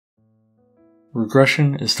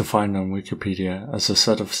Regression is defined on Wikipedia as a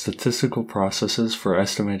set of statistical processes for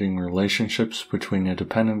estimating relationships between a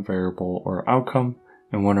dependent variable or outcome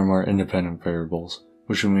and one or more independent variables,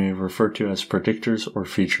 which we may refer to as predictors or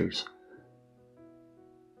features.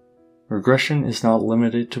 Regression is not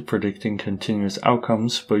limited to predicting continuous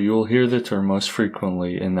outcomes, but you will hear the term most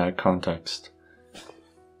frequently in that context.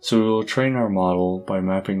 So we will train our model by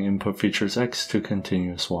mapping input features x to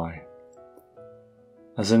continuous y.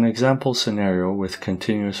 As an example scenario with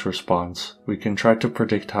continuous response, we can try to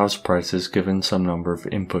predict house prices given some number of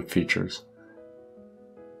input features.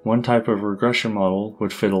 One type of regression model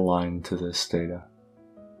would fit a line to this data.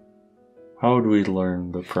 How would we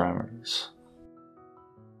learn the parameters?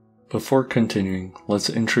 Before continuing, let's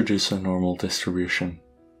introduce a normal distribution.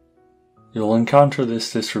 You'll encounter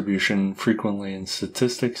this distribution frequently in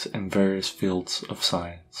statistics and various fields of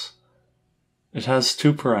science. It has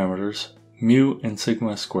two parameters, mu and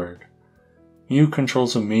sigma squared. Mu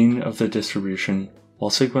controls the mean of the distribution, while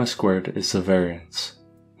sigma squared is the variance,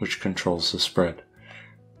 which controls the spread.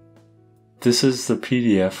 This is the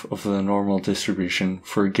PDF of the normal distribution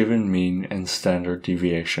for a given mean and standard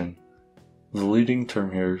deviation. The leading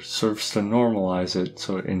term here serves to normalize it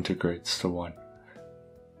so it integrates to 1.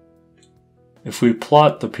 If we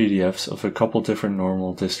plot the PDFs of a couple different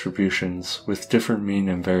normal distributions with different mean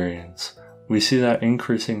and variance, we see that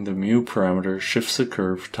increasing the mu parameter shifts the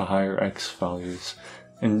curve to higher x values,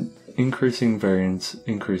 and increasing variance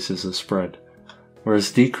increases the spread,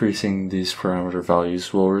 whereas decreasing these parameter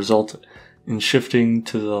values will result in shifting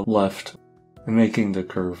to the left and making the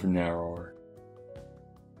curve narrower.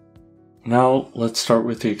 Now let's start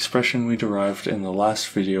with the expression we derived in the last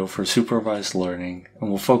video for supervised learning, and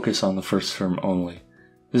we'll focus on the first term only.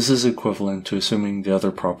 This is equivalent to assuming the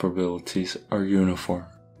other probabilities are uniform.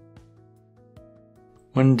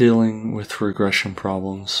 When dealing with regression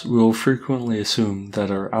problems, we will frequently assume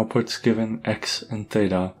that our outputs given x and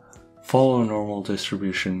theta follow a normal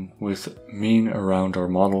distribution with mean around our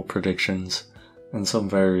model predictions and some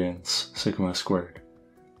variance, sigma squared.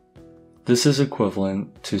 This is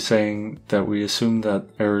equivalent to saying that we assume that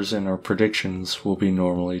errors in our predictions will be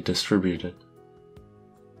normally distributed.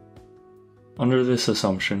 Under this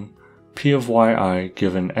assumption, p of yi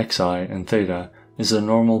given xi and theta is a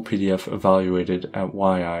normal PDF evaluated at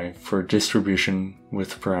yi for a distribution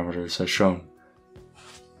with parameters as shown.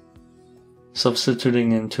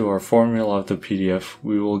 Substituting into our formula of the PDF,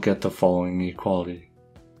 we will get the following equality.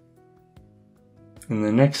 In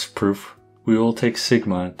the next proof, we will take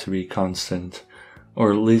sigma to be constant,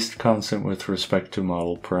 or at least constant with respect to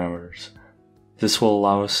model parameters. This will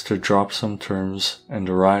allow us to drop some terms and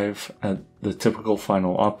arrive at the typical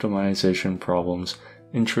final optimization problems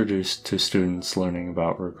introduced to students learning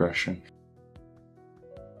about regression.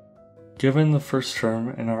 Given the first term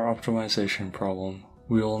in our optimization problem,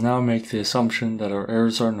 we will now make the assumption that our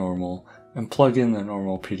errors are normal and plug in the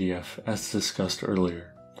normal PDF as discussed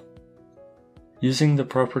earlier. Using the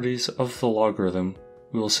properties of the logarithm,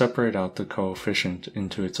 we will separate out the coefficient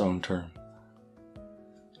into its own term.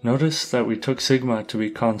 Notice that we took sigma to be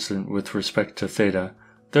constant with respect to theta,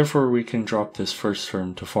 therefore we can drop this first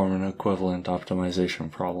term to form an equivalent optimization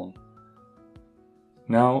problem.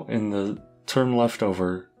 Now in the term left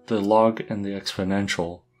over, the log and the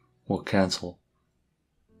exponential will cancel.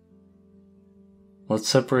 Let's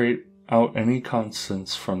separate out any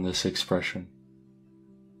constants from this expression.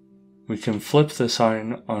 We can flip the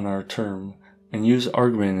sign on our term and use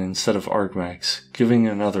argmin instead of argmax, giving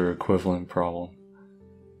another equivalent problem.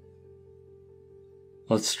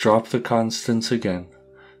 Let's drop the constants again.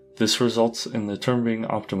 This results in the term being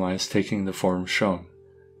optimized taking the form shown.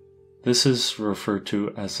 This is referred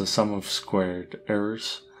to as the sum of squared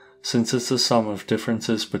errors, since it's the sum of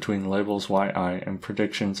differences between labels yi and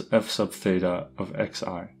predictions f sub theta of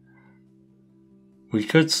xi. We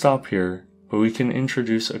could stop here, but we can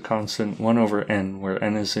introduce a constant 1 over n, where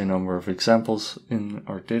n is the number of examples in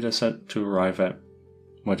our dataset, to arrive at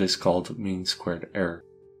what is called mean squared error.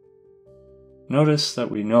 Notice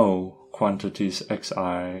that we know quantities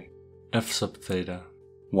xi, f sub theta,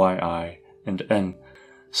 yi, and n,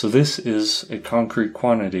 so this is a concrete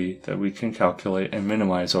quantity that we can calculate and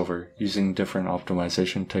minimize over using different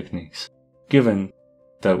optimization techniques, given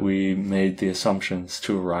that we made the assumptions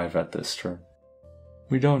to arrive at this term.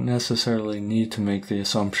 We don't necessarily need to make the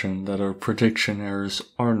assumption that our prediction errors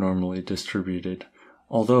are normally distributed,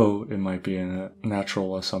 although it might be a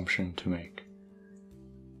natural assumption to make.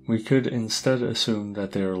 We could instead assume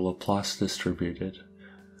that they are Laplace distributed.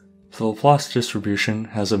 The Laplace distribution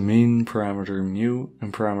has a mean parameter mu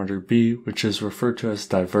and parameter b, which is referred to as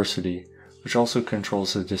diversity, which also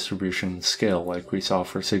controls the distribution scale like we saw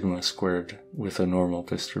for sigma squared with a normal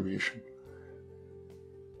distribution.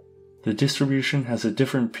 The distribution has a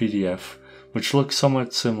different PDF, which looks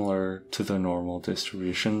somewhat similar to the normal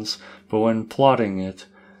distributions, but when plotting it,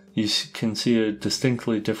 you can see a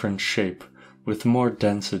distinctly different shape with more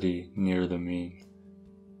density near the mean.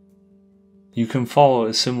 You can follow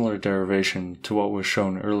a similar derivation to what was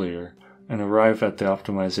shown earlier and arrive at the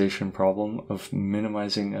optimization problem of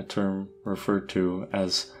minimizing a term referred to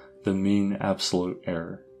as the mean absolute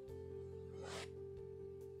error.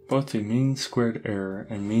 Both the mean squared error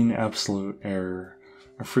and mean absolute error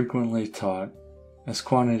are frequently taught as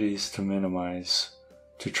quantities to minimize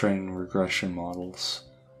to train regression models.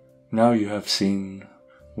 Now you have seen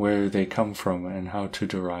where they come from and how to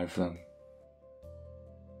derive them.